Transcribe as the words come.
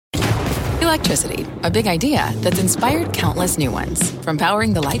Electricity, a big idea that's inspired countless new ones. From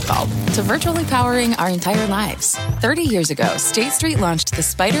powering the light bulb to virtually powering our entire lives. 30 years ago, State Street launched the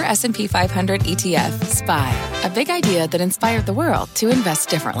Spider S&P 500 ETF, SPY. A big idea that inspired the world to invest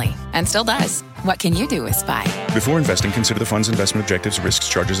differently. And still does. What can you do with SPY? Before investing, consider the fund's investment objectives, risks,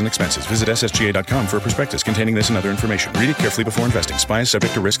 charges, and expenses. Visit ssga.com for a prospectus containing this and other information. Read it carefully before investing. SPY is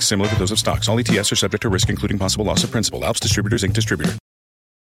subject to risks similar to those of stocks. All ETFs are subject to risk, including possible loss of principal. Alps Distributors, Inc. Distributor.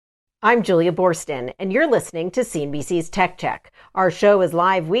 I'm Julia Borston, and you're listening to CNBC's Tech Check. Our show is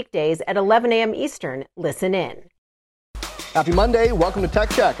live weekdays at 11 a.m. Eastern. Listen in. Happy Monday. Welcome to Tech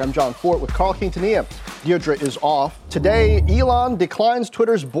Check. I'm John Fort with Carl Quintanilla. Deirdre is off. Today, Elon declines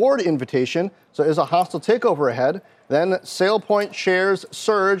Twitter's board invitation, so is a hostile takeover ahead. Then SailPoint shares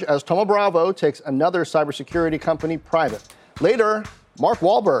surge as Thoma Bravo takes another cybersecurity company private. Later, Mark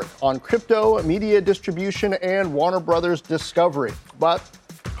Wahlberg on crypto, media distribution, and Warner Brothers Discovery. But,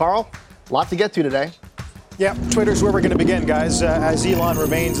 Carl, a lot to get to today. Yeah, Twitter's where we're going to begin, guys, as Elon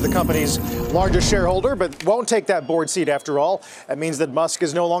remains the company's largest shareholder, but won't take that board seat after all. That means that Musk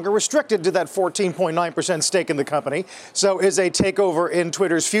is no longer restricted to that 14.9% stake in the company. So is a takeover in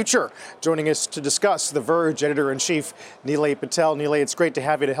Twitter's future. Joining us to discuss, The Verge editor-in-chief Nilay Patel. Nilay, it's great to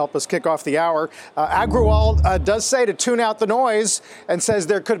have you to help us kick off the hour. Agrawal does say to tune out the noise and says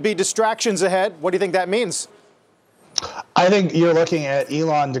there could be distractions ahead. What do you think that means? I think you're looking at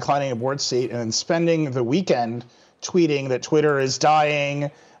Elon declining a board seat and spending the weekend tweeting that Twitter is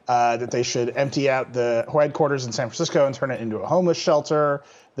dying, that they should empty out the headquarters in San Francisco and turn it into a homeless shelter,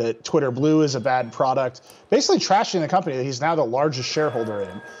 that Twitter Blue is a bad product, basically trashing the company that he's now the largest shareholder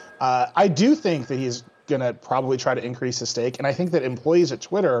in. I do think that he's going to probably try to increase his stake, and I think that employees at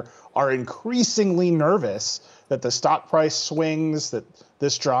Twitter are increasingly nervous that the stock price swings, that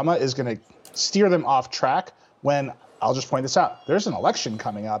this drama is going to steer them off track when, I'll just point this out, there's an election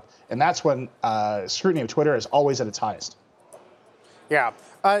coming up, and that's when scrutiny of Twitter is always at its highest. Yeah.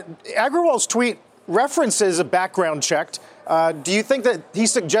 Agrawal's tweet references a background check. Do you think that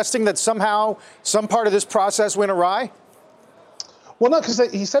he's suggesting that somehow some part of this process went awry? Well, no, because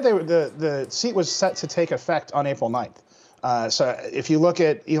he said the seat was set to take effect on April 9th. So if you look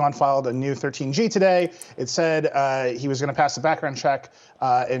at, Elon filed a new 13G today. It said he was going to pass the background check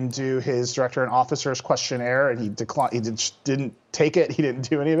and do his director and officers questionnaire, and he declined. He didn't take it. He didn't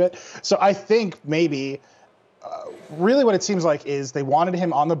do any of it. So I think maybe really what it seems like is they wanted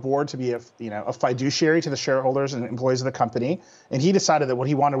him on the board to be a fiduciary to the shareholders and employees of the company, and he decided that what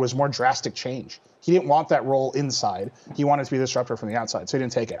he wanted was more drastic change. He didn't want that role inside. He wanted to be the disruptor from the outside, so he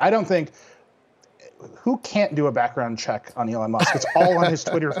didn't take it. I don't think. Who can't do a background check on Elon Musk? It's all on his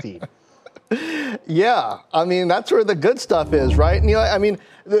Twitter feed. Yeah, I mean, that's where the good stuff is, right? Neil, I mean,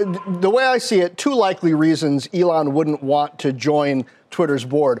 the way I see it, two likely reasons Elon wouldn't want to join Twitter's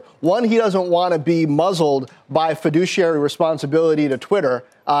board. One, he doesn't want to be muzzled by fiduciary responsibility to Twitter.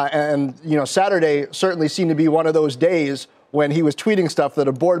 And Saturday certainly seemed to be one of those days when he was tweeting stuff that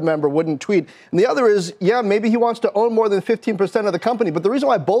a board member wouldn't tweet. And the other is, maybe he wants to own more than 15% of the company. But the reason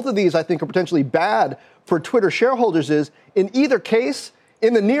why both of these, I think, are potentially bad for Twitter shareholders is, in either case,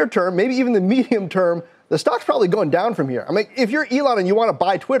 in the near term, maybe even the medium term, the stock's probably going down from here. I mean, if you're Elon and you want to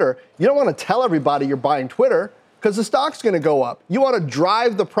buy Twitter, you don't want to tell everybody you're buying Twitter because the stock's going to go up. You want to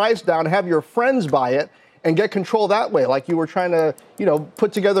drive the price down, have your friends buy it, and get control that way, like you were trying to,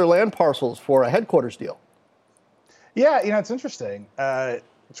 put together land parcels for a headquarters deal. Yeah, it's interesting.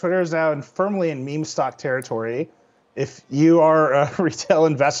 Twitter is now firmly in meme stock territory. If you are a retail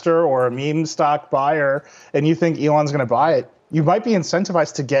investor or a meme stock buyer and you think Elon's going to buy it, you might be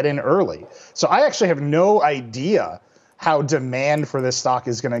incentivized to get in early. So I actually have no idea how demand for this stock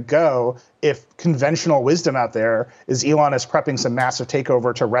is going to go if conventional wisdom out there is Elon is prepping some massive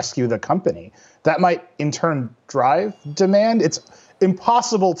takeover to rescue the company. That might in turn drive demand. It's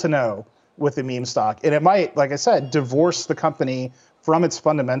impossible to know with the meme stock. And it might, like I said, divorce the company from its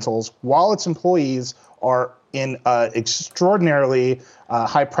fundamentals while its employees are in extraordinarily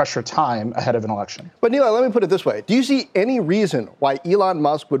high-pressure time ahead of an election. But Neil, let me put it this way. Do you see any reason why Elon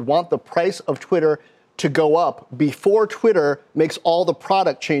Musk would want the price of Twitter to go up before Twitter makes all the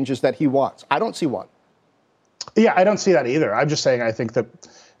product changes that he wants? I don't see one. Yeah, I don't see that either. I'm just saying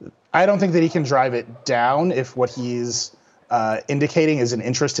I don't think that he can drive it down if what he's indicating is an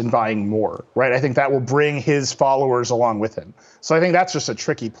interest in buying more, right? I think that will bring his followers along with him. So I think that's just a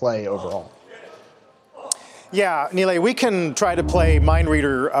tricky play overall. Yeah, Nilay, we can try to play mind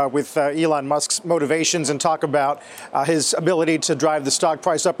reader with Elon Musk's motivations and talk about his ability to drive the stock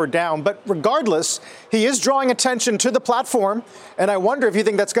price up or down. But regardless, he is drawing attention to the platform. And I wonder if you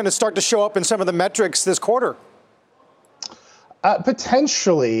think that's going to start to show up in some of the metrics this quarter.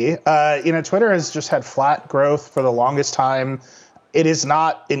 Potentially. Twitter has just had flat growth for the longest time. It is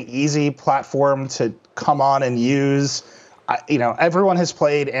not an easy platform to come on and use. Everyone has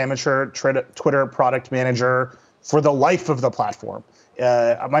played amateur Twitter product manager for the life of the platform.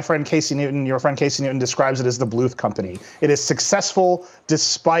 My friend Casey Newton, your friend Casey Newton, describes it as the Bluth company. It is successful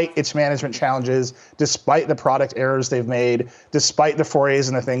despite its management challenges, despite the product errors they've made, despite the forays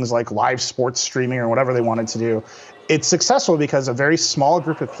into things like live sports streaming or whatever they wanted to do. It's successful because a very small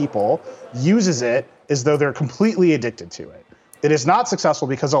group of people uses it as though they're completely addicted to it. It is not successful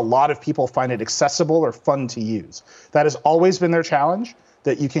because a lot of people find it accessible or fun to use. That has always been their challenge,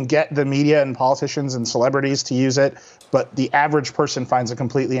 that you can get the media and politicians and celebrities to use it, but the average person finds it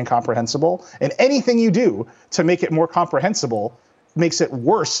completely incomprehensible. And anything you do to make it more comprehensible makes it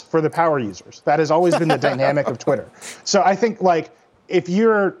worse for the power users. That has always been the dynamic of Twitter. So I think I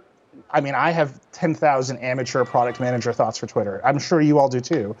have 10,000 amateur product manager thoughts for Twitter. I'm sure you all do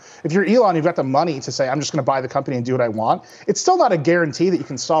too. If you're Elon, you've got the money to say, I'm just going to buy the company and do what I want. It's still not a guarantee that you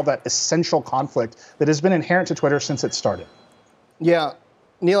can solve that essential conflict that has been inherent to Twitter since it started. Yeah.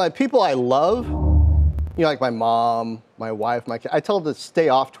 Neil, people I love, like my mom, my wife, my kid, I tell them to stay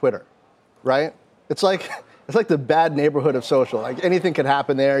off Twitter, right? It's like the bad neighborhood of social. Like anything could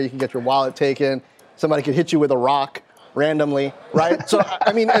happen there. You can get your wallet taken. Somebody could hit you with a rock randomly, right? So,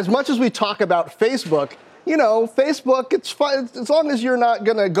 as much as we talk about Facebook, Facebook, it's fine. As long as you're not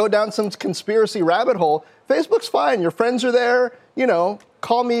going to go down some conspiracy rabbit hole, Facebook's fine. Your friends are there.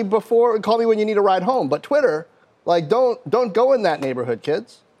 Call me when you need a ride home. But Twitter, don't go in that neighborhood,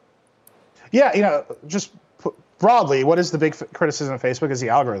 kids. Yeah, just broadly, what is the big criticism of Facebook is the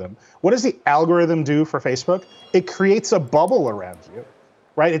algorithm. What does the algorithm do for Facebook? It creates a bubble around you,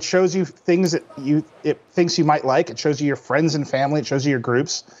 right? It shows you things that it thinks you might like. It shows you your friends and family. It shows you your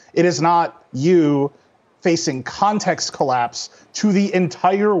groups. It is not you facing context collapse to the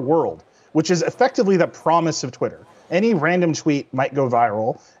entire world, which is effectively the promise of Twitter. Any random tweet might go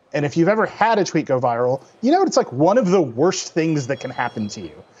viral. And if you've ever had a tweet go viral, it's like one of the worst things that can happen to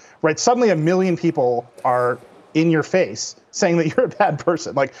you, right? Suddenly 1 million people are in your face saying that you're a bad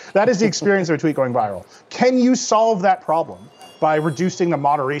person. Like that is the experience of a tweet going viral. Can you solve that problem by reducing the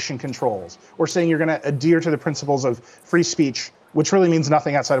moderation controls or saying you're going to adhere to the principles of free speech, which really means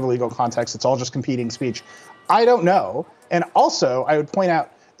nothing outside of a legal context? It's all just competing speech. I don't know. And also, I would point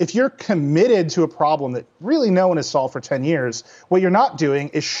out, if you're committed to a problem that really no one has solved for 10 years, what you're not doing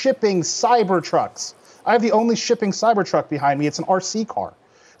is shipping Cybertrucks. I have the only shipping Cybertruck behind me. It's an RC car.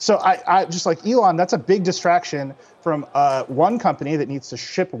 So I just like Elon, that's a big distraction from one company that needs to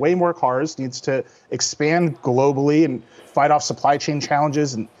ship way more cars, needs to expand globally and fight off supply chain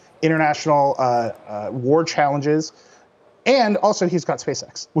challenges and international war challenges. And also he's got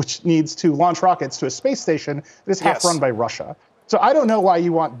SpaceX, which needs to launch rockets to a space station that is half run by Russia. So I don't know why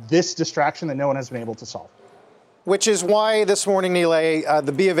you want this distraction that no one has been able to solve. Which is why this morning, Nilay,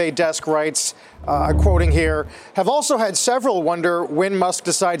 the B of A desk writes, I'm quoting here, have also had several wonder when Musk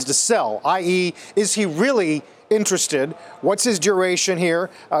decides to sell, i.e., is he really interested? What's his duration here?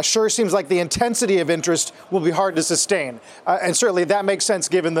 Sure seems like the intensity of interest will be hard to sustain. And certainly that makes sense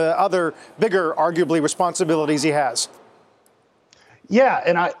given the other bigger, arguably, responsibilities he has. Yeah,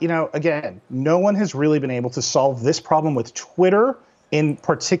 and again, no one has really been able to solve this problem with Twitter in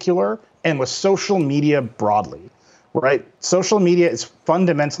particular and with social media broadly, right? Social media is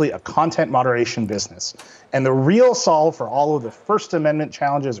fundamentally a content moderation business. And the real solve for all of the First Amendment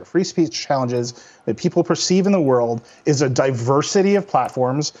challenges or free speech challenges that people perceive in the world is a diversity of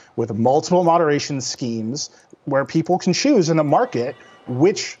platforms with multiple moderation schemes where people can choose in the market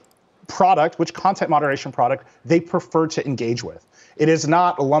which content moderation product they prefer to engage with. It is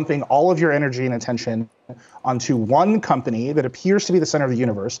not lumping all of your energy and attention onto one company that appears to be the center of the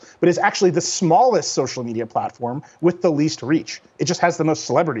universe, but is actually the smallest social media platform with the least reach. It just has the most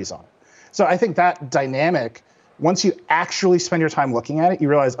celebrities on it. So I think that dynamic, once you actually spend your time looking at it, you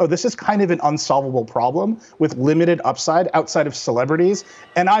realize, oh, this is kind of an unsolvable problem with limited upside outside of celebrities.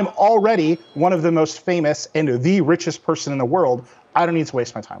 And I'm already one of the most famous and the richest person in the world. I don't need to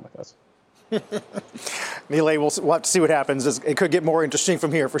waste my time with this. Nilay, we'll have to see what happens. It could get more interesting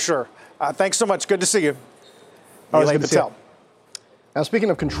from here for sure. Thanks so much. Good to see you. Nilay Patel. Now, speaking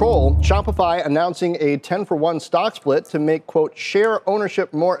of control, Shopify announcing a 10-for-1 stock split to make, quote, share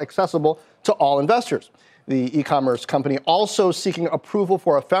ownership more accessible to all investors. The e-commerce company also seeking approval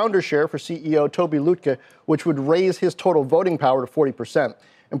for a founder share for CEO Tobi Lütke, which would raise his total voting power to 40%.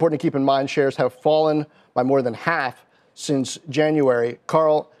 Important to keep in mind, shares have fallen by more than half since January.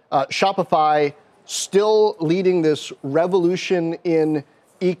 Carl, Shopify still leading this revolution in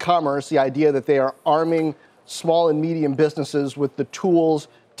e-commerce, the idea that they are arming small and medium businesses with the tools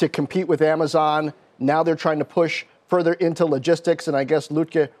to compete with Amazon. Now they're trying to push further into logistics, and I guess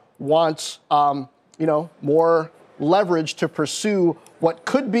Lutke wants, more leverage to pursue what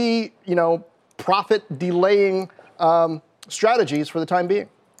could be, profit delaying strategies for the time being.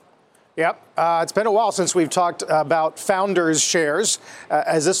 Yep. It's been a while since we've talked about founders' shares,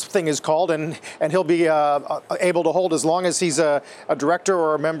 as this thing is called, and he'll be able to hold as long as he's a director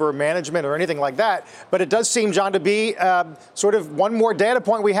or a member of management or anything like that. But it does seem, John, to be sort of one more data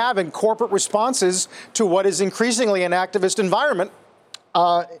point we have in corporate responses to what is increasingly an activist environment.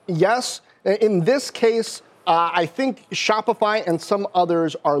 Yes. In this case, I think Shopify and some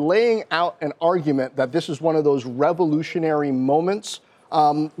others are laying out an argument that this is one of those revolutionary moments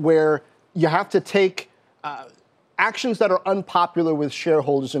where you have to take actions that are unpopular with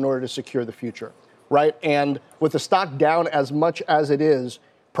shareholders in order to secure the future, right? And with the stock down as much as it is,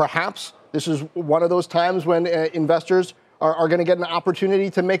 perhaps this is one of those times when investors are going to get an opportunity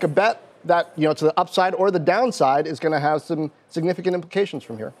to make a bet that, to the upside or the downside is going to have some significant implications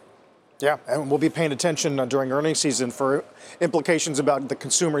from here. Yeah, and we'll be paying attention during earnings season for implications about the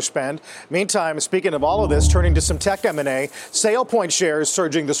consumer spend. Meantime, speaking of all of this, turning to some tech M&A, SailPoint shares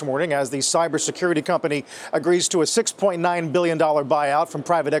surging this morning as the cybersecurity company agrees to a $6.9 billion buyout from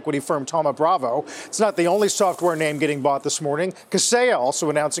private equity firm Thoma Bravo. It's not the only software name getting bought this morning. Kaseya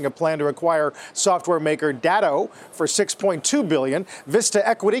also announcing a plan to acquire software maker Datto for $6.2 billion. Vista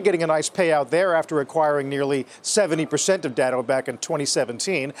Equity getting a nice payout there after acquiring nearly 70% of Datto back in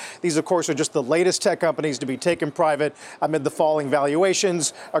 2017. These, of course, are just the latest tech companies to be taken private amid the falling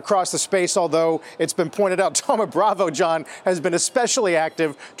valuations across the space, although it's been pointed out Thoma Bravo, John, has been especially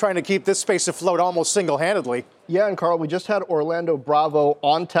active trying to keep this space afloat almost single-handedly. Yeah, and Carl, we just had Orlando Bravo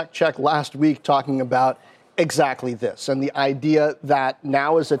on Tech Check last week talking about exactly this and the idea that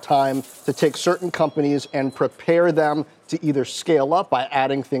now is a time to take certain companies and prepare them to either scale up by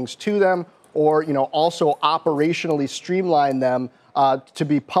adding things to them or, also operationally streamline them to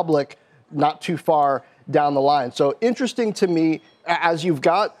be public not too far down the line. So interesting to me, as you've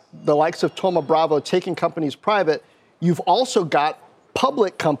got the likes of Thoma Bravo taking companies private, you've also got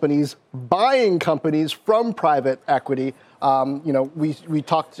public companies buying companies from private equity. We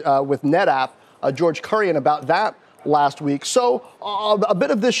talked with NetApp, George Kurian, about that last week. So a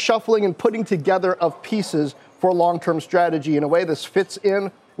bit of this shuffling and putting together of pieces for long-term strategy. In a way, this fits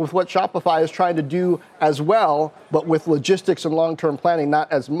in with what Shopify is trying to do as well, but with logistics and long-term planning,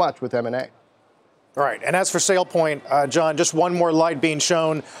 not as much with M&A. All right. And as for SailPoint, John, just one more light being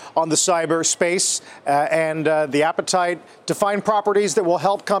shown on the cyber space and the appetite to find properties that will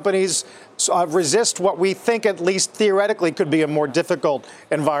help companies resist what we think, at least theoretically, could be a more difficult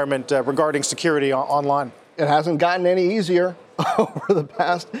environment regarding security online. It hasn't gotten any easier over the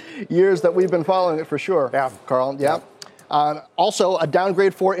past years that we've been following it, for sure. Yeah. Carl, yeah. Also, a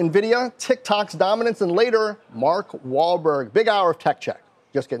downgrade for NVIDIA, TikTok's dominance, and later, Mark Wahlberg. Big hour of Tech Check.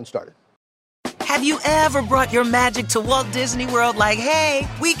 Just getting started. Have you ever brought your magic to Walt Disney World like, hey,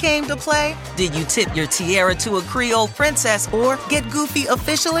 we came to play? Did you tip your tiara to a Creole princess or get goofy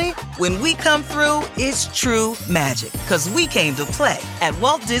officially? When we come through, it's true magic, because we came to play at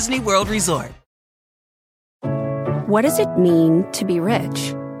Walt Disney World Resort. What does it mean to be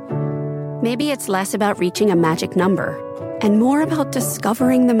rich? Maybe it's less about reaching a magic number and more about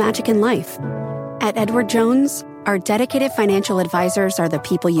discovering the magic in life. At Edward Jones, our dedicated financial advisors are the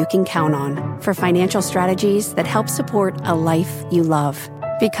people you can count on for financial strategies that help support a life you love.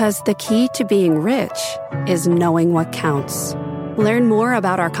 Because the key to being rich is knowing what counts. Learn more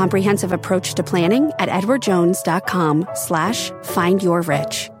about our comprehensive approach to planning at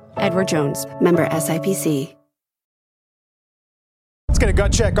edwardjones.com/findyourrich. Edward Jones, member SIPC. Let's get a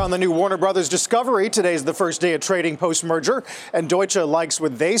gut check on the new Warner Brothers Discovery. Today's the first day of trading post-merger, and Deutsche likes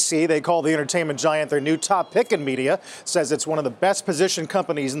what they see. They call the entertainment giant their new top pick in media, says it's one of the best-positioned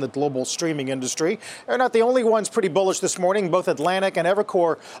companies in the global streaming industry. They're not the only ones pretty bullish this morning. Both Atlantic and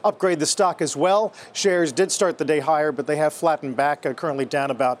Evercore upgrade the stock as well. Shares did start the day higher, but they have flattened back, currently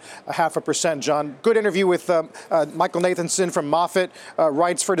down about 0.5%. John, good interview with Michael Nathanson from Moffett,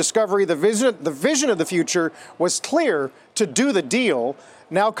 writes for Discovery. The vision of the future was clear to do the deal.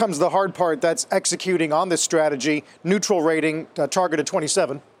 Now comes the hard part, that's executing on this strategy. Neutral rating, targeted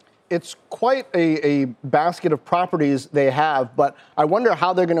 27. It's quite a basket of properties they have, but I wonder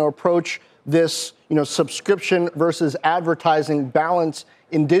how they're going to approach this, subscription versus advertising balance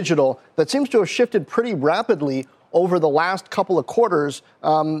in digital that seems to have shifted pretty rapidly over the last couple of quarters.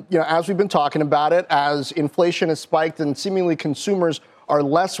 As we've been talking about it, as inflation has spiked and seemingly consumers are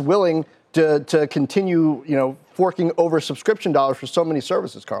less willing to continue, forking over subscription dollars for so many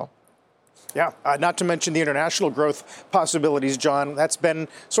services, Carl. Yeah, not to mention the international growth possibilities, John. That's been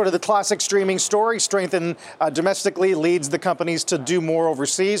sort of the classic streaming story. Strengthen domestically leads the companies to do more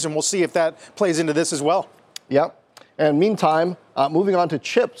overseas, and we'll see if that plays into this as well. Yep. And meantime, moving on to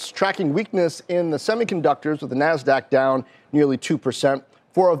chips, tracking weakness in the semiconductors with the NASDAQ down nearly 2%.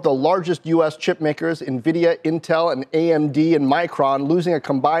 Four of the largest U.S. chip makers, NVIDIA, Intel, and AMD and Micron, losing a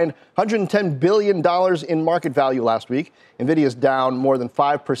combined $110 billion in market value last week. NVIDIA is down more than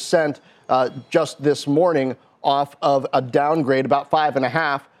 5% just this morning off of a downgrade, about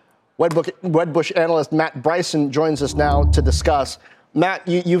 5.5%. Wedbush analyst Matt Bryson joins us now to discuss. Matt,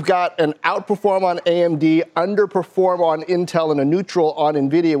 you've got an outperform on AMD, underperform on Intel, and a neutral on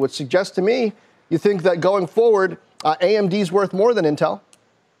NVIDIA, which suggests to me you think that going forward, AMD's worth more than Intel.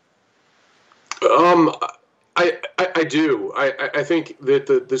 I do. I think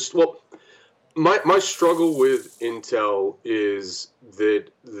that my struggle with Intel is that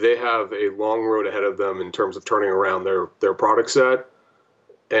they have a long road ahead of them in terms of turning around their product set.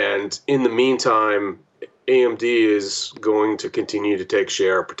 And in the meantime, AMD is going to continue to take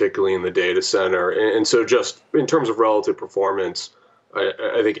share, particularly in the data center. And so just in terms of relative performance,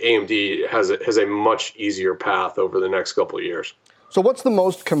 I think AMD has a much easier path over the next couple of years. So what's the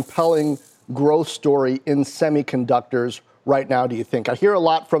most compelling growth story in semiconductors right now, do you think? I hear a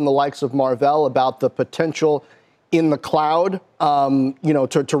lot from the likes of Marvell about the potential in the cloud,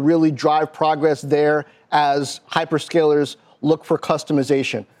 to really drive progress there as hyperscalers look for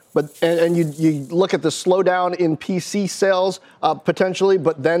customization. And you look at the slowdown in PC sales potentially,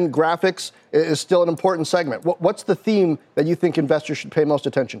 but then graphics is still an important segment. What's the theme that you think investors should pay most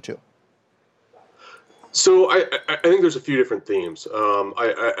attention to? So I think there's a few different themes.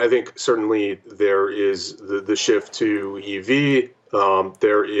 I think certainly there is the shift to EV.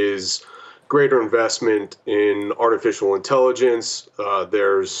 There is greater investment in artificial intelligence.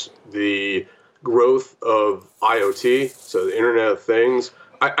 There's the growth of IoT, so the Internet of Things.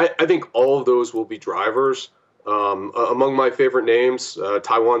 I think all of those will be drivers. Among my favorite names,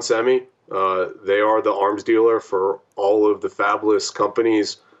 Taiwan Semi. They are the arms dealer for all of the fabless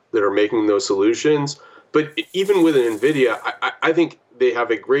companies that are making those solutions. But even with NVIDIA, I think they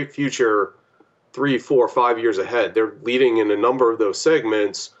have a great future 3, 4, 5 years ahead. They're leading in a number of those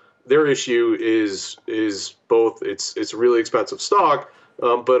segments. Their issue is both it's really expensive stock,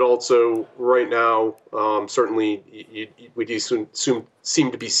 but also right now, certainly we do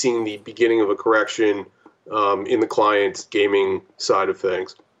seem to be seeing the beginning of a correction in the client gaming side of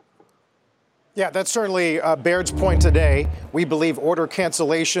things. Yeah, that's certainly Baird's point today. We believe order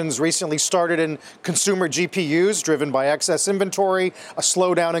cancellations recently started in consumer GPUs, driven by excess inventory, a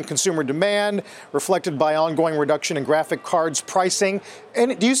slowdown in consumer demand, reflected by ongoing reduction in graphic cards pricing.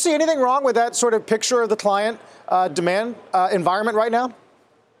 And do you see anything wrong with that sort of picture of the client demand environment right now?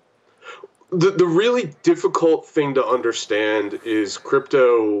 The really difficult thing to understand is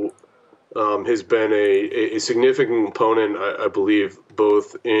crypto has been a significant component, I believe,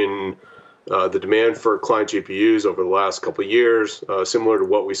 both in the demand for client GPUs over the last couple of years, similar to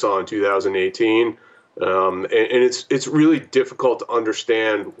what we saw in 2018. And it's really difficult to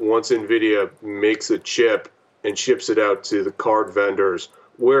understand once NVIDIA makes a chip and ships it out to the card vendors,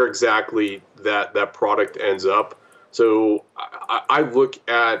 where exactly that product ends up. So I look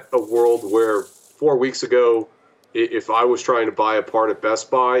at a world where 4 weeks ago, if I was trying to buy a part at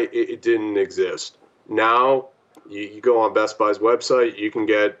Best Buy, it didn't exist. Now, you go on Best Buy's website, you can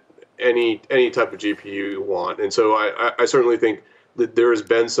get any type of GPU you want. And so I certainly think that there has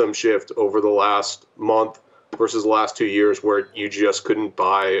been some shift over the last month versus the last 2 years where you just couldn't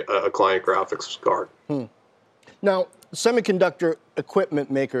buy a client graphics card. Now, semiconductor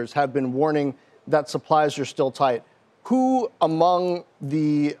equipment makers have been warning that supplies are still tight. Who among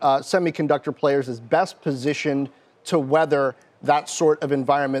the semiconductor players is best positioned to weather that sort of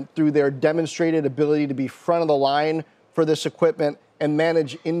environment through their demonstrated ability to be front of the line for this equipment and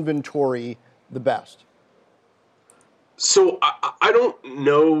manage inventory the best? So I don't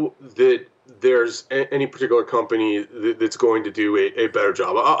know that there's any particular company that's going to do a better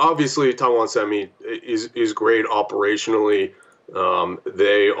job. Obviously, Taiwan Semi is great operationally.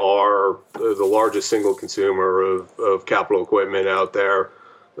 They are the largest single consumer of capital equipment out there.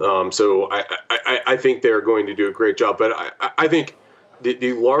 So I think they're going to do a great job. But I think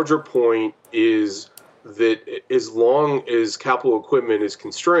the larger point is that as long as capital equipment is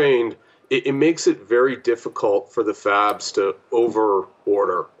constrained, it makes it very difficult for the fabs to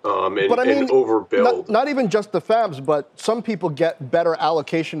over-order and overbuild. Not even just the fabs, but some people get better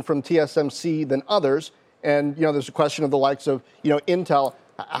allocation from TSMC than others. And, there's a question of the likes of, Intel.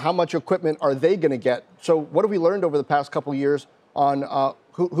 How much equipment are they going to get? So what have we learned over the past couple of years on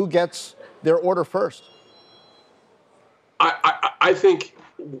who gets their order first? I think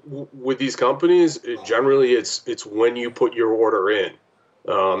with these companies, generally it's when you put your order in,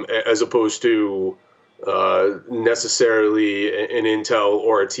 as opposed to necessarily an Intel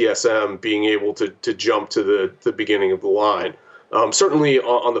or a TSM being able to jump to the beginning of the line. Certainly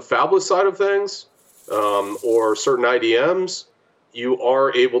on the fabless side of things, or certain IDMs, you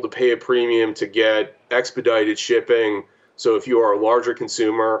are able to pay a premium to get expedited shipping. So if you are a larger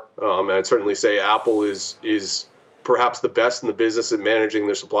consumer, and I'd certainly say Apple is perhaps the best in the business at managing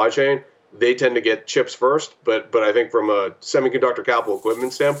their supply chain, they tend to get chips first. But I think from a semiconductor capital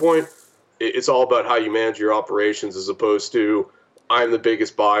equipment standpoint, it's all about how you manage your operations as opposed to I'm the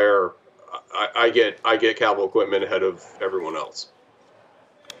biggest buyer. I get capital equipment ahead of everyone else.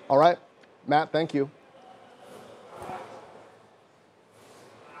 All right, Matt, thank you.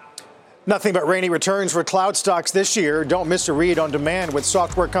 Nothing but rainy returns for cloud stocks this year. Don't miss a read on demand with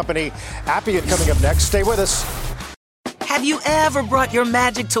software company Appian coming up next. Stay with us. Have you ever brought your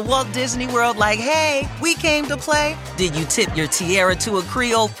magic to Walt Disney World like, hey, we came to play? Did you tip your tiara to a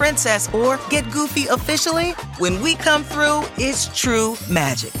Creole princess or get goofy officially? When we come through, it's true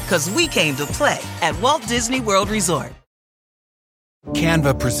magic, because we came to play at Walt Disney World Resort.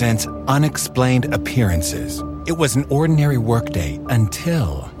 Canva presents Unexplained Appearances. It was an ordinary workday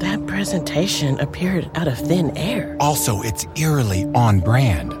until... that presentation appeared out of thin air. Also, it's eerily on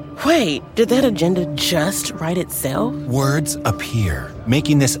brand. Wait, did that agenda just write itself? Words appear,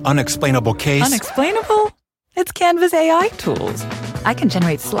 making this unexplainable case... Unexplainable? It's Canva's AI tools. I can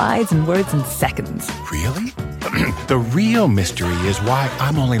generate slides and words in seconds. Really? The real mystery is why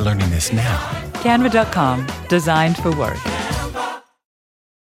I'm only learning this now. Canva.com, designed for work.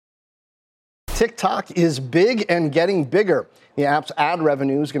 TikTok is big and getting bigger. The app's ad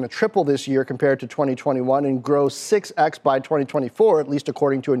revenue is going to triple this year compared to 2021 and grow 6x by 2024, at least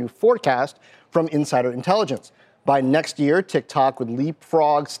according to a new forecast from Insider Intelligence. By next year, TikTok would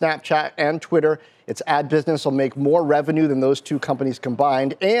leapfrog Snapchat and Twitter. Its ad business will make more revenue than those two companies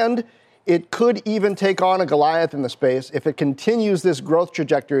combined, and it could even take on a Goliath in the space. If it continues this growth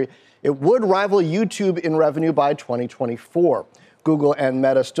trajectory, it would rival YouTube in revenue by 2024. Google and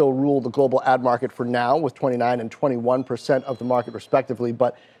Meta still rule the global ad market for now with 29 and 21% of the market respectively,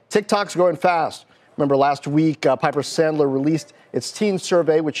 but TikTok's growing fast. Remember last week, Piper Sandler released its teen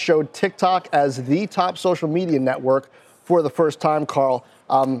survey, which showed TikTok as the top social media network for the first time, Carl.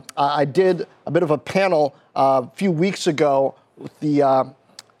 I did a bit of a panel a few weeks ago with the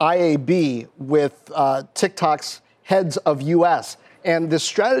IAB with TikTok's heads of US, and the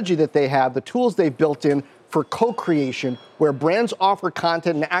strategy that they have, the tools they've built in for co-creation, where brands offer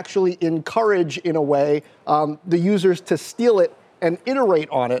content and actually encourage, in a way, the users to steal it and iterate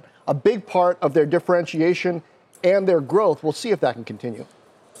on it, a big part of their differentiation and their growth. We'll see if that can continue.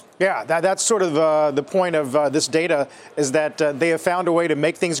 Yeah, that's sort of the point of this data, is that they have found a way to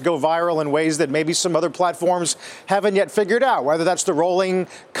make things go viral in ways that maybe some other platforms haven't yet figured out, whether that's the rolling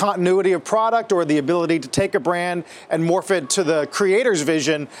continuity of product or the ability to take a brand and morph it to the creator's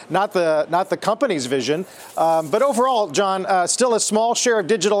vision, not the company's vision. But overall, John, still a small share of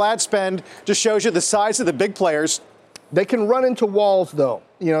digital ad spend just shows you the size of the big players. They can run into walls, though.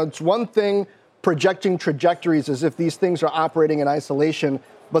 You know, it's one thing projecting trajectories as if these things are operating in isolation,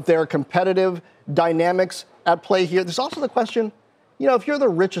 but there are competitive dynamics at play here. There's also the question, you know, if you're the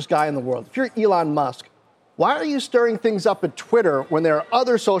richest guy in the world, if you're Elon Musk, why are you stirring things up at Twitter when there are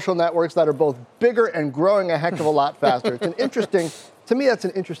other social networks that are both bigger and growing a heck of a lot faster? To me, that's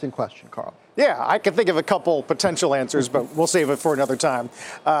an interesting question, Carl. Yeah, I can think of a couple potential answers, but we'll save it for another time.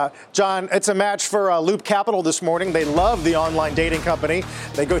 John, it's a match for Loop Capital this morning. They love the online dating company.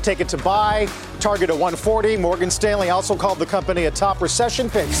 They go take it to buy, target at 140. Morgan Stanley also called the company a top recession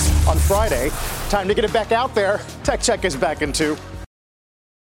pick on Friday. Time to get it back out there. Tech Check is back in 2.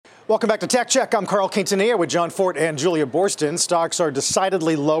 Welcome back to Tech Check. I'm Carl Quintanilla with John Fort and Julia Borston. Stocks are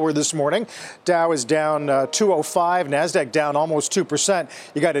decidedly lower this morning. Dow is down 205. NASDAQ down almost 2%.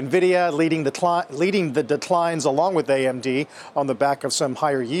 You got NVIDIA leading the declines along with AMD on the back of some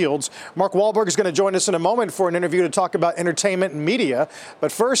higher yields. Mark Wahlberg is going to join us in a moment for an interview to talk about entertainment and media. But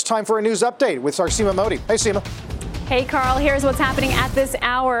first, time for a news update with Seema Modi. Hey, Seema. Hey, Carl, here's what's happening at this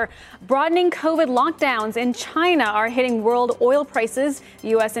hour. Broadening COVID lockdowns in China are hitting world oil prices.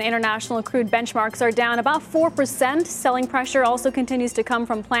 U.S. and international crude benchmarks are down about 4%. Selling pressure also continues to come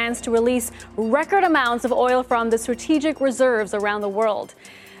from plans to release record amounts of oil from the strategic reserves around the world.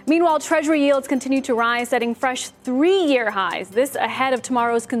 Meanwhile, Treasury yields continue to rise, setting fresh 3-year highs. This ahead of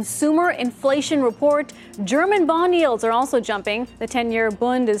tomorrow's consumer inflation report. German bond yields are also jumping. The 10-year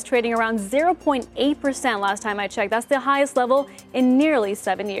Bund is trading around 0.8% last time I checked. That's the highest level in nearly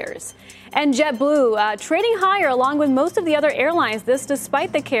 7 years. And JetBlue trading higher along with most of the other airlines. This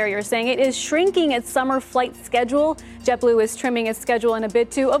despite the carrier saying it is shrinking its summer flight schedule. JetBlue is trimming its schedule in a bid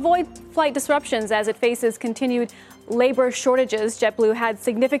to avoid flight disruptions as it faces continued labor shortages. JetBlue had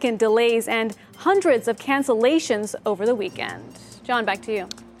significant delays and hundreds of cancellations over the weekend. John, back to you.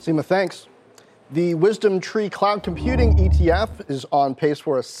 Seema, thanks. The Wisdom Tree Cloud Computing ETF is on pace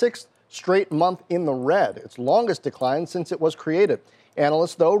for a 6th straight month in the red, its longest decline since it was created.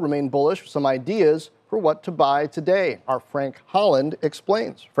 Analysts, though, remain bullish with some ideas for what to buy today. Our Frank Holland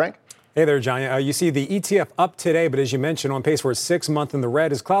explains. Frank? Hey there, John. You see the ETF up today, but as you mentioned, on pace for a 6th month in the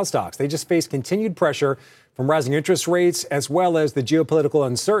red is cloud stocks. They just face continued pressure from rising interest rates as well as the geopolitical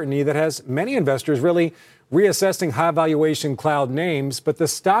uncertainty that has many investors really reassessing high valuation cloud names. But the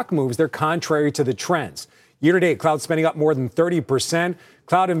stock moves, they're contrary to the trends. Year to date, cloud spending up more than 30%.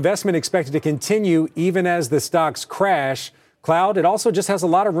 Cloud investment expected to continue even as the stocks crash. Cloud, it also just has a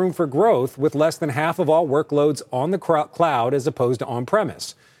lot of room for growth with less than half of all workloads on the cloud as opposed to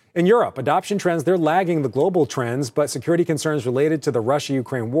on-premise. In Europe, adoption trends, they're lagging the global trends, but security concerns related to the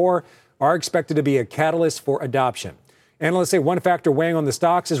Russia-Ukraine war are expected to be a catalyst for adoption. Analysts say one factor weighing on the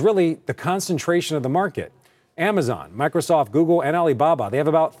stocks is really the concentration of the market. Amazon, Microsoft, Google, and Alibaba, they have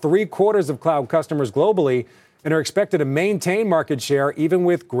about 3/4 of cloud customers globally and are expected to maintain market share even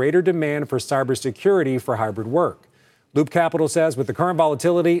with greater demand for cybersecurity for hybrid work. Loop Capital says with the current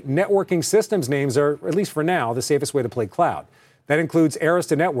volatility, networking systems names are, at least for now, the safest way to play cloud. That includes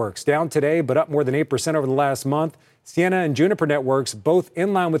Arista Networks, down today, but up more than 8% over the last month. Ciena and Juniper Networks, both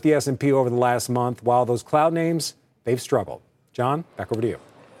in line with the S&P over the last month, while those cloud names, they've struggled. John, back over to you.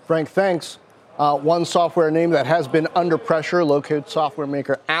 Frank, thanks. One software name that has been under pressure, low-code software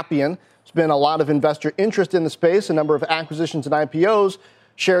maker Appian. There's been a lot of investor interest in the space, a number of acquisitions and IPOs.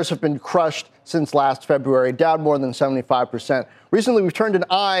 Shares have been crushed since last February, down more than 75%. Recently, we've turned an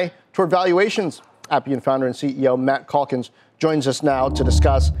eye toward valuations. Appian founder and CEO Matt Calkins joins us now to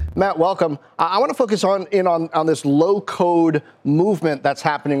discuss. Matt, welcome. I want to focus on this low-code movement that's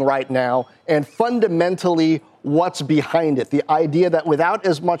happening right now and fundamentally what's behind it. The idea that without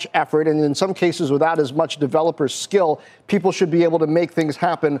as much effort and in some cases without as much developer skill, people should be able to make things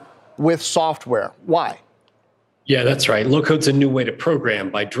happen with software. Why? Yeah, that's right. Low-code's a new way to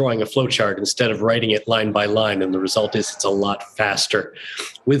program by drawing a flowchart instead of writing it line by line, and the result is it's a lot faster.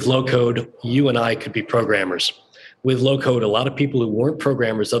 With low-code, you and I could be programmers. With low-code, a lot of people who weren't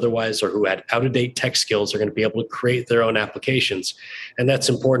programmers otherwise or who had out-of-date tech skills are going to be able to create their own applications. And that's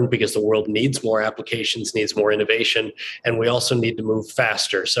important because the world needs more applications, needs more innovation, and we also need to move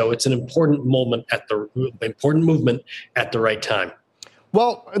faster. So it's an important movement at the right time.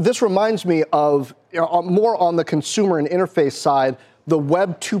 Well, this reminds me of more on the consumer and interface side, the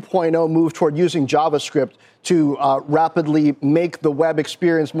Web 2.0 move toward using JavaScript to rapidly make the web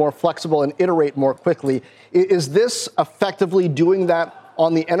experience more flexible and iterate more quickly. Is this effectively doing that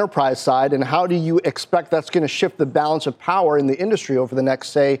on the enterprise side? And how do you expect that's going to shift the balance of power in the industry over the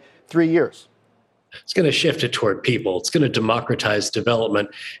next, say, 3 years? It's going to shift it toward people. It's going to democratize development.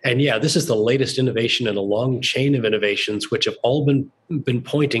 And yeah, this is the latest innovation in a long chain of innovations, which have all been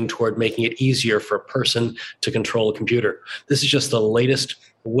pointing toward making it easier for a person to control a computer. This is just the latest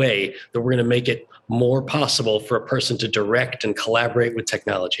way that we're going to make it more possible for a person to direct and collaborate with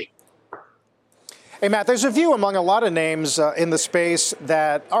technology. Hey, Matt, there's a view among a lot of names in the space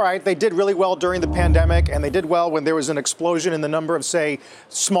that, all right, they did really well during the pandemic and they did well when there was an explosion in the number of, say,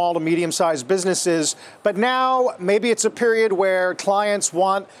 small to medium-sized businesses. But now maybe it's a period where clients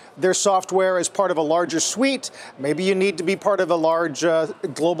want their software as part of a larger suite. Maybe you need to be part of a large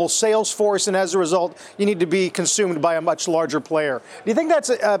global sales force, and as a result, you need to be consumed by a much larger player. Do you think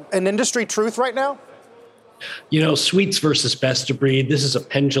that's an industry truth right now? You know, suites versus best of breed, this is a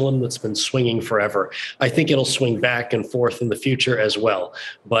pendulum that's been swinging forever. I think it'll swing back and forth in the future as well.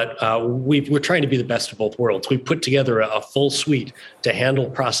 But we're trying to be the best of both worlds. We put together a full suite to handle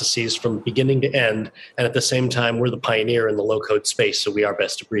processes from beginning to end. And at the same time, we're the pioneer in the low-code space, so we are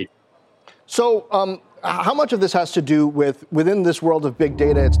best of breed. So how much of this has to do with within this world of big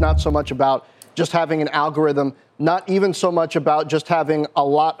data? It's not so much about just having an algorithm, not even so much about just having a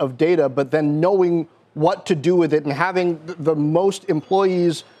lot of data, but then knowing what to do with it and having the most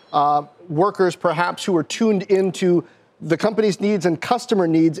employees, workers perhaps who are tuned into the company's needs and customer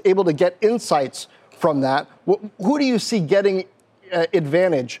needs, able to get insights from that. Who do you see getting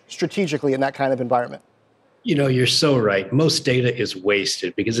advantage strategically in that kind of environment? You're so right. Most data is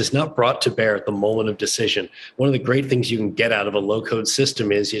wasted because it's not brought to bear at the moment of decision. One of the great things you can get out of a low-code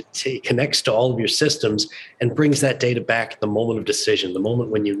system is it connects to all of your systems and brings that data back at the moment of decision, the moment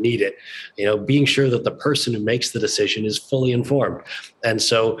when you need it. Being sure that the person who makes the decision is fully informed. And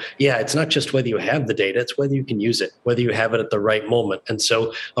so, it's not just whether you have the data, it's whether you can use it, whether you have it at the right moment. And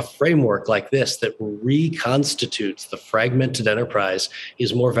so a framework like this that reconstitutes the fragmented enterprise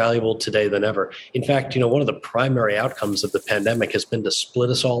is more valuable today than ever. In fact, one of the primary outcomes of the pandemic has been to split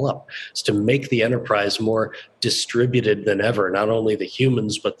us all up. It's to make the enterprise more distributed than ever. Not only the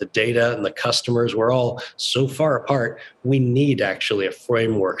humans, but the data and the customers. We're all so far apart. We need actually a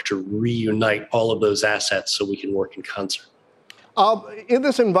framework to reunite all of those assets so we can work in concert. In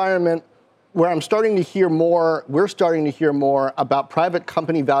this environment where we're starting to hear more about private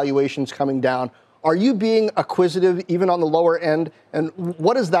company valuations coming down, are you being acquisitive even on the lower end? And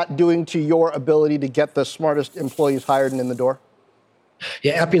what is that doing to your ability to get the smartest employees hired and in the door?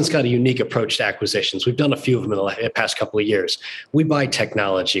 Yeah, Appian's got a unique approach to acquisitions. We've done a few of them in the past couple of years. We buy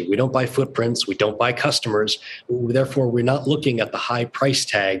technology. We don't buy footprints. We don't buy customers. Therefore, we're not looking at the high price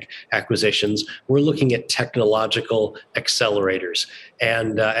tag acquisitions. We're looking at technological accelerators.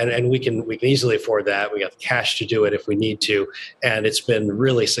 And we can easily afford that. We got cash to do it if we need to. And it's been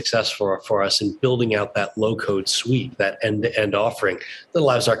really successful for us in building out that low-code suite, that end-to-end offering that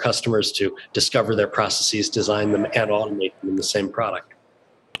allows our customers to discover their processes, design them, and automate them in the same product.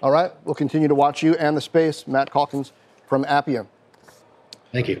 All right, we'll continue to watch you and the space. Matt Calkins from Appian.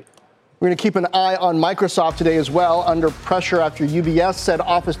 Thank you. We're going to keep an eye on Microsoft today as well, under pressure after UBS said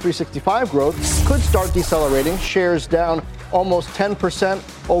Office 365 growth could start decelerating. Shares down almost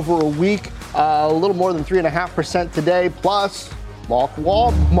 10% over a week, a little more than 3.5% today. Plus, Mark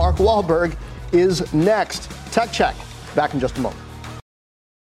Wahlberg is next. Tech Check, back in just a moment.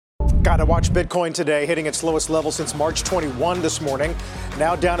 Got to watch Bitcoin today, hitting its lowest level since March 21 this morning.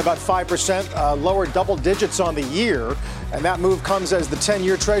 Now down about 5%, lower double digits on the year. And that move comes as the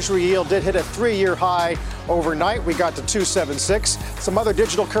 10-year Treasury yield did hit a 3-year high overnight. We got to 276. Some other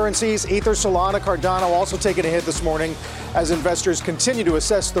digital currencies, Ether, Solana, Cardano, also taking a hit this morning as investors continue to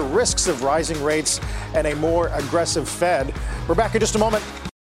assess the risks of rising rates and a more aggressive Fed. We're back in just a moment.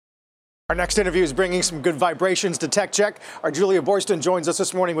 Our next interview is bringing some good vibrations to Tech Check. Our Julia Borston joins us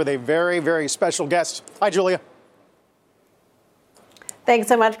this morning with a very, very special guest. Hi, Julia. Thanks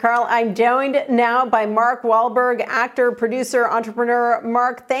so much, Carl. I'm joined now by Mark Wahlberg, actor, producer, entrepreneur.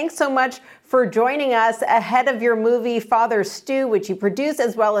 Mark, thanks so much for joining us ahead of your movie Father Stu, which you produce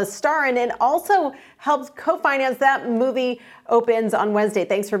as well as star in, and also helps co-finance that movie. Opens on Wednesday.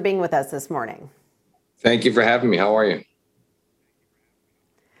 Thanks for being with us this morning. Thank you for having me. How are you?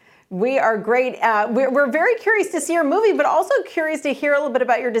 We are great. We're very curious to see your movie, but also curious to hear a little bit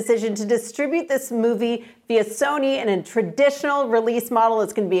about your decision to distribute this movie via Sony in a traditional release model.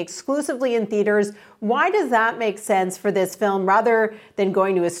 It's going to be exclusively in theaters. Why does that make sense for this film rather than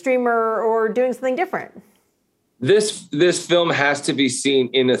going to a streamer or doing something different? This film has to be seen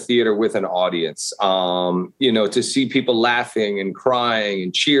in a theater with an audience. To see people laughing and crying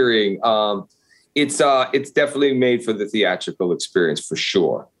and cheering. It's definitely made for the theatrical experience for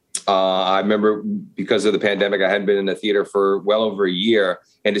sure. I remember because of the pandemic, I hadn't been in a theater for well over a year.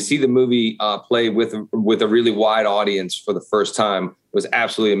 And to see the movie play with a really wide audience for the first time was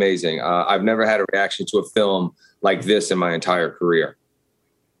absolutely amazing. I've never had a reaction to a film like this in my entire career.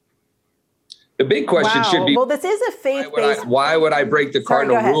 The big question should be, well, this is a faith-based. Why would I break the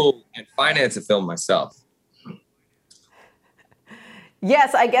cardinal rule and finance a film myself?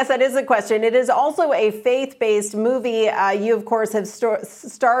 Yes, I guess that is a question. It is also a faith-based movie. You, of course, have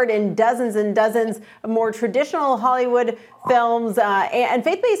starred in dozens and dozens of more traditional Hollywood films. And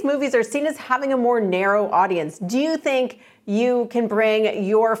faith-based movies are seen as having a more narrow audience. Do you think you can bring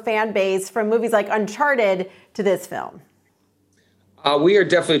your fan base from movies like Uncharted to this film? We are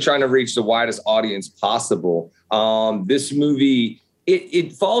definitely trying to reach the widest audience possible. This movie,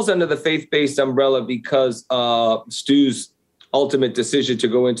 it falls under the faith-based umbrella because Stu's ultimate decision to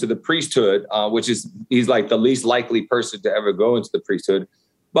go into the priesthood, he's like the least likely person to ever go into the priesthood.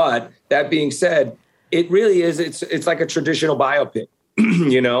 But that being said, it really is, it's like a traditional biopic.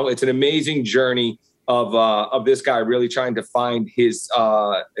 It's an amazing journey of this guy really trying to find his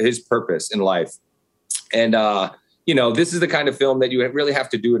purpose in life. And, this is the kind of film that you really have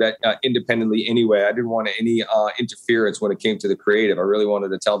to do it independently anyway. I didn't want any interference when it came to the creative. I really wanted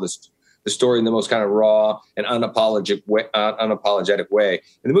to tell the story in the most kind of raw and unapologetic way.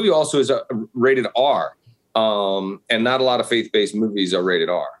 And the movie also is a rated R, and not a lot of faith-based movies are rated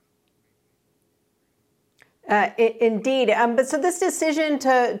R. Indeed. But so this decision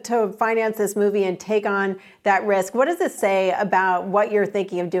to finance this movie and take on that risk, what does it say about what you're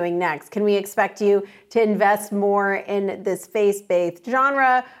thinking of doing next? Can we expect you to invest more in this faith-based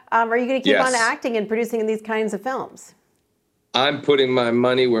genre? Are you going to keep on acting and producing these kinds of films? I'm putting my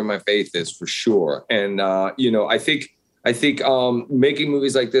money where my faith is, for sure. And, I think making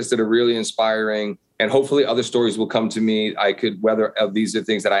movies like this that are really inspiring, and hopefully other stories will come to me. Whether these are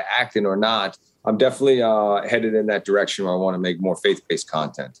things that I act in or not, I'm definitely headed in that direction where I want to make more faith-based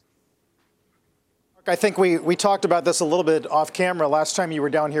content. I think we talked about this a little bit off camera last time you were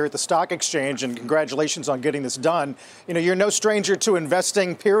down here at the stock exchange, and congratulations on getting this done. You're no stranger to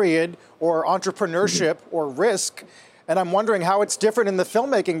investing, period, or entrepreneurship or risk. And I'm wondering how it's different in the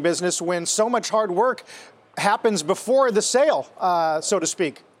filmmaking business when so much hard work happens before the sale, so to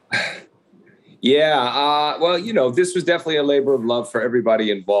speak. Yeah, this was definitely a labor of love for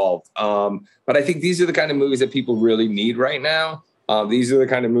everybody involved. But I think these are the kind of movies that people really need right now. These are the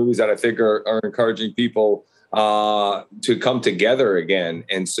kind of movies that I think are encouraging people to come together again.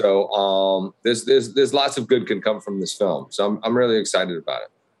 And so there's lots of good can come from this film. So I'm really excited about it.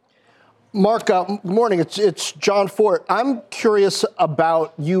 Mark, good morning. It's John Fort. I'm curious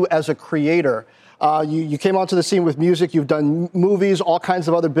about you as a creator. You came onto the scene with music. You've done movies, all kinds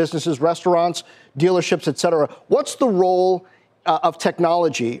of other businesses, restaurants, dealerships, et cetera. What's the role of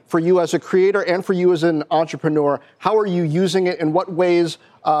technology for you as a creator and for you as an entrepreneur? How are you using it? In what ways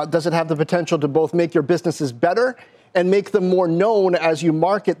does it have the potential to both make your businesses better and make them more known as you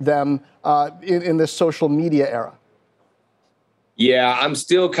market them in this social media era? Yeah, I'm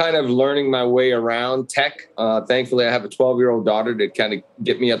still kind of learning my way around tech. Thankfully, I have a 12-year-old daughter to kind of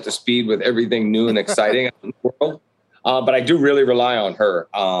get me up to speed with everything new and exciting in the world. But I do really rely on her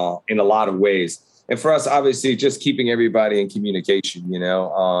in a lot of ways. And for us, obviously, just keeping everybody in communication,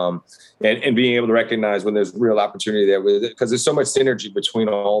 and being able to recognize when there's real opportunity there, because there's so much synergy between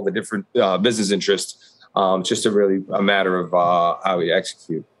all the different business interests. Just a matter of how we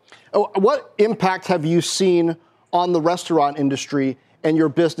execute. What impact have you seen on the restaurant industry and your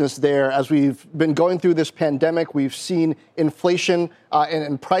business there? As we've been going through this pandemic, we've seen inflation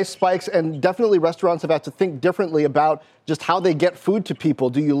and price spikes, and definitely restaurants have had to think differently about just how they get food to people.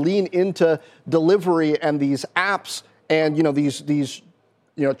 Do you lean into delivery and these apps and these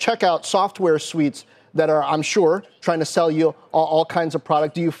checkout software suites that are, I'm sure, trying to sell you all kinds of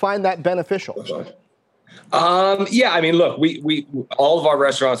product? Do you find that beneficial? Yeah, I mean, look, we all of our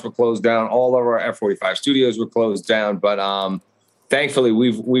restaurants were closed down. All of our F45 studios were closed down. But thankfully,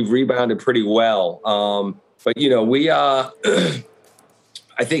 we've rebounded pretty well. But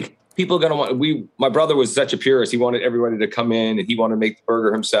I think people are going to want. My brother was such a purist. He wanted everybody to come in and he wanted to make the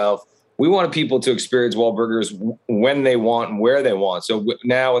burger himself. We wanted people to experience Wahlburgers when they want and where they want. So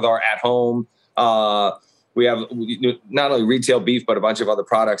now with our at home. We have not only retail beef, but a bunch of other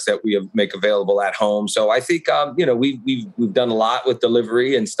products that we make available at home. So I think, we've done a lot with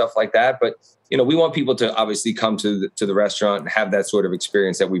delivery and stuff like that. But, we want people to obviously come to the restaurant and have that sort of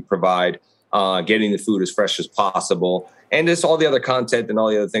experience that we provide, getting the food as fresh as possible. And just all the other content and all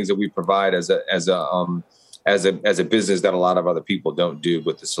the other things that we provide as a business that a lot of other people don't do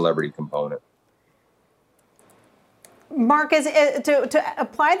with the celebrity component. Mark, to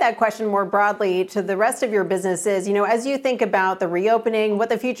apply that question more broadly to the rest of your businesses, as you think about the reopening, what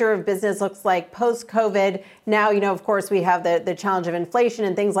the future of business looks like post-COVID, now, of course, we have the challenge of inflation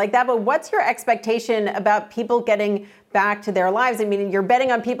and things like that. But what's your expectation about people getting back to their lives? I mean, you're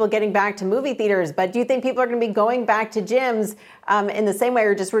betting on people getting back to movie theaters, but do you think people are going to be going back to gyms in the same way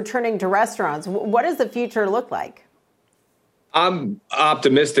or just returning to restaurants? What does the future look like? I'm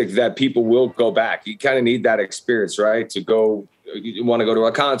optimistic that people will go back. You kind of need that experience, right? You want to go to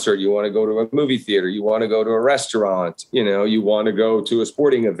a concert, you want to go to a movie theater, you want to go to a restaurant, you want to go to a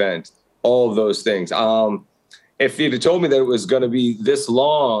sporting event, all of those things. If you'd have told me that it was going to be this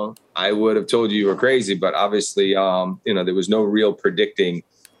long, I would have told you were crazy. But obviously, there was no real predicting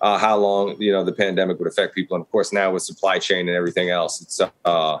how long, the pandemic would affect people. And of course, now with supply chain and everything else,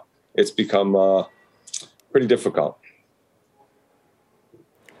 it's become pretty difficult.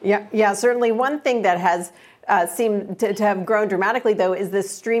 Yeah, certainly. One thing that has seemed to have grown dramatically, though, is this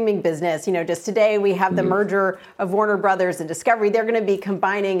streaming business. Just today we have the merger of Warner Brothers and Discovery. They're going to be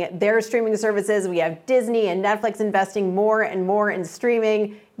combining their streaming services. We have Disney and Netflix investing more and more in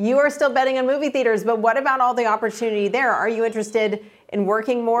streaming. You are still betting on movie theaters, but what about all the opportunity there? Are you interested in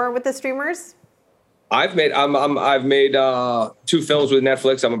working more with the streamers? I've made 2 films with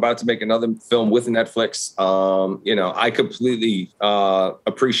Netflix. I'm about to make another film with Netflix. I completely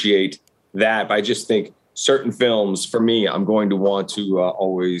appreciate that. But I just think certain films, for me, I'm going to want to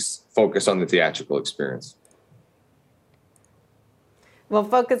always focus on the theatrical experience. Well,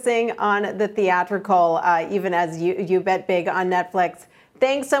 focusing on the theatrical, even as you bet big on Netflix.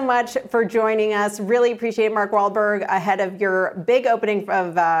 Thanks so much for joining us. Really appreciate it, Mark Wahlberg, ahead of your big opening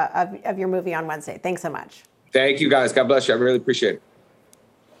of your movie on Wednesday. Thanks so much. Thank you, guys. God bless you. I really appreciate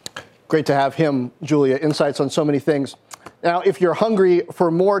it. Great to have him, Julia. Insights on so many things. Now, if you're hungry for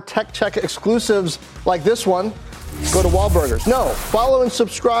more Tech Check exclusives like this one, go to Wahlburgers. No, follow and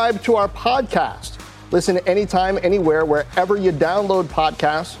subscribe to our podcast. Listen anytime, anywhere, wherever you download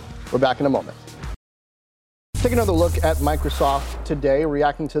podcasts. We're back in a moment. Take another look at Microsoft today,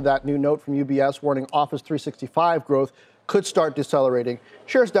 reacting to that new note from UBS warning Office 365 growth could start decelerating.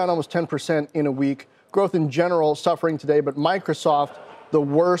 Shares down almost 10% in a week. Growth in general suffering today, but Microsoft, the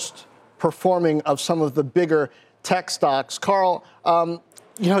worst performing of some of the bigger tech stocks. Carl,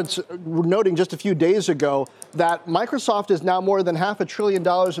 we're noting just a few days ago that Microsoft is now more than $500 billion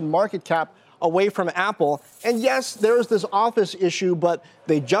in market cap away from Apple. And yes, there is this Office issue, but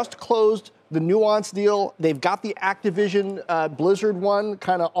they just closed the Nuance deal. They've got the Activision Blizzard one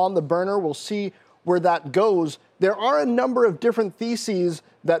kind of on the burner. We'll see where that goes. There are a number of different theses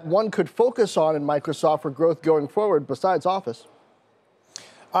that one could focus on in Microsoft for growth going forward besides Office.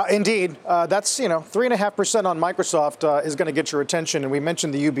 Indeed. That's, 3.5% on Microsoft is going to get your attention. And we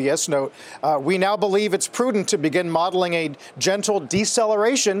mentioned the UBS note. We now believe it's prudent to begin modeling a gentle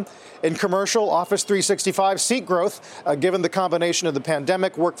deceleration in commercial Office 365 seat growth, given the combination of the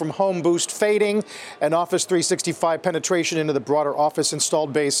pandemic, work from home boost fading, and Office 365 penetration into the broader Office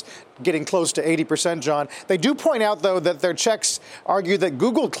installed base getting close to 80%, John. They do point out, though, that their checks argue that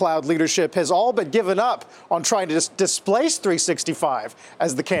Google Cloud leadership has all but given up on trying to displace 365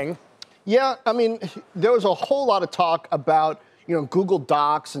 as the king. Yeah, I mean, there was a whole lot of talk about, Google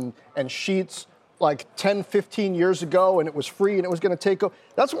Docs and Sheets like 10, 15 years ago, and it was free and it was going to take over.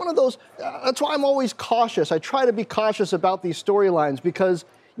 That's one of those, that's why I'm always cautious. I try to be cautious about these storylines because,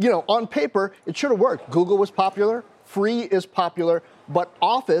 on paper, it should have worked. Google was popular, free is popular, but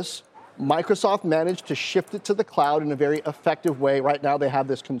Office, Microsoft managed to shift it to the cloud in a very effective way. Right now, they have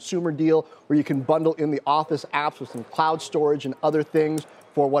this consumer deal where you can bundle in the Office apps with some cloud storage and other things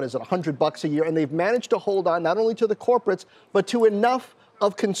for, $100 a year. And they've managed to hold on not only to the corporates, but to enough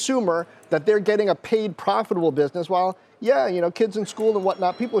of consumer that they're getting a paid, profitable business. While, kids in school and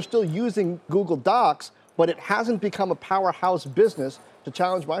whatnot, people are still using Google Docs, but it hasn't become a powerhouse business to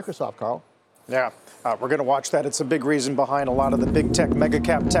challenge Microsoft, Carl. Yeah, we're going to watch that. It's a big reason behind a lot of the big tech, mega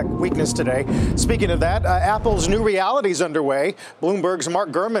cap tech weakness today. Speaking of that, Apple's new reality is underway. Bloomberg's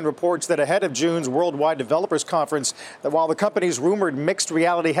Mark Gurman reports that ahead of June's Worldwide Developers Conference, that while the company's rumored mixed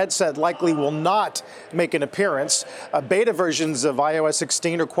reality headset likely will not make an appearance, beta versions of iOS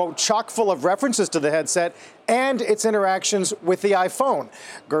 16 are, quote, chock full of references to the headset and its interactions with the iPhone.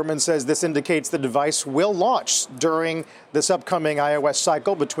 Gurman says this indicates the device will launch during this upcoming iOS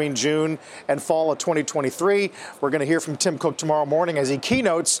cycle between June and fall of 2023. We're going to hear from Tim Cook tomorrow morning as he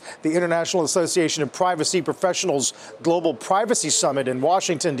keynotes the International Association of Privacy Professionals Global Privacy Summit in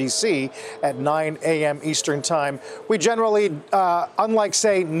Washington, D.C. at 9 a.m. Eastern Time. We generally, unlike,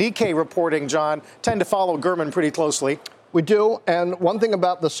 say, Nikkei reporting, John, tend to follow Gurman pretty closely. We do. And one thing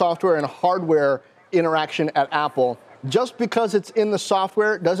about the software and hardware interaction at Apple, just because it's in the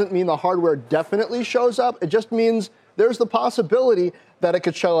software doesn't mean the hardware definitely shows up. It just means there's the possibility that it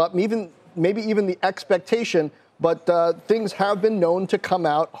could show up, maybe even the expectation, but things have been known to come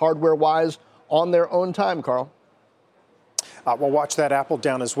out hardware-wise on their own time, Carl. We'll watch that Apple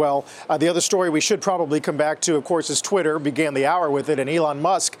down as well. The other story we should probably come back to, of course, is Twitter. Began the hour with it, and Elon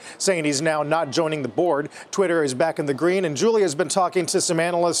Musk saying he's now not joining the board. Twitter is back in the green, and Julia has been talking to some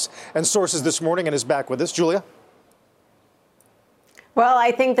analysts and sources this morning and is back with us. Julia? Well,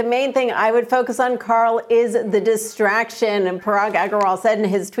 I think the main thing I would focus on, Carl, is the distraction. And Parag Agrawal said in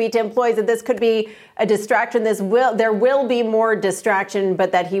his tweet to employees that this could be a distraction. There will be more distraction,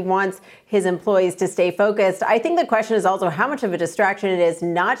 but that he wants his employees to stay focused. I think the question is also how much of a distraction it is,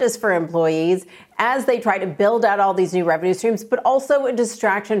 not just for employees as they try to build out all these new revenue streams, but also a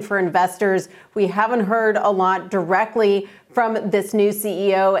distraction for investors. We haven't heard a lot directly from this new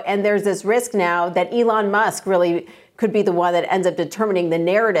CEO, and there's this risk now that Elon Musk really could be the one that ends up determining the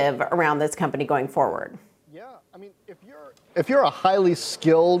narrative around this company going forward. Yeah, I mean, if you're a highly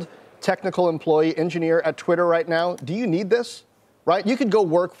skilled technical employee, engineer at Twitter right now, do you need this, right? You could go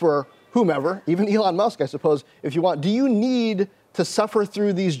work for whomever, even Elon Musk, I suppose, if you want. Do you need to suffer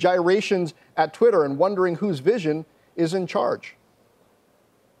through these gyrations at Twitter and wondering whose vision is in charge?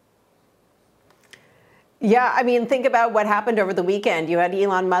 Yeah, I mean, think about what happened over the weekend. You had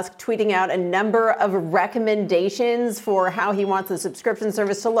Elon Musk tweeting out a number of recommendations for how he wants the subscription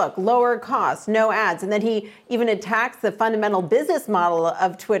service to look. Lower costs, no ads. And then he even attacks the fundamental business model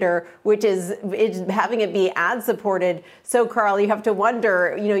of Twitter, which is having it be ad supported. So, Carl, you have to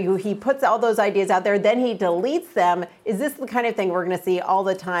wonder, he puts all those ideas out there, then he deletes them. Is this the kind of thing we're going to see all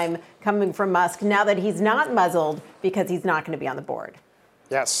the time coming from Musk now that he's not muzzled because he's not going to be on the board?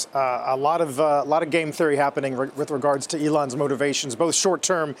 Yes, a lot of game theory happening with regards to Elon's motivations, both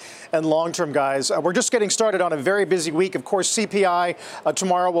short-term and long-term, guys. We're just getting started on a very busy week. Of course, CPI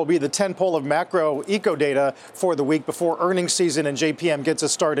tomorrow will be the tentpole of macro eco data for the week before earnings season, and JPM gets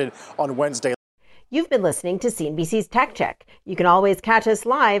us started on Wednesday. You've been listening to CNBC's Tech Check. You can always catch us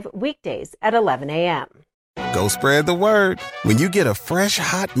live weekdays at 11 a.m. Go spread the word. When you get a fresh,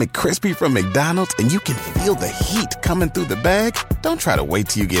 hot McCrispy from McDonald's and you can feel the heat coming through the bag, don't try to wait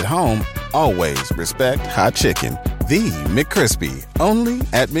till you get home. Always respect hot chicken. The McCrispy, only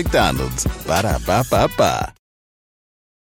at McDonald's. Ba-da-ba-ba-ba.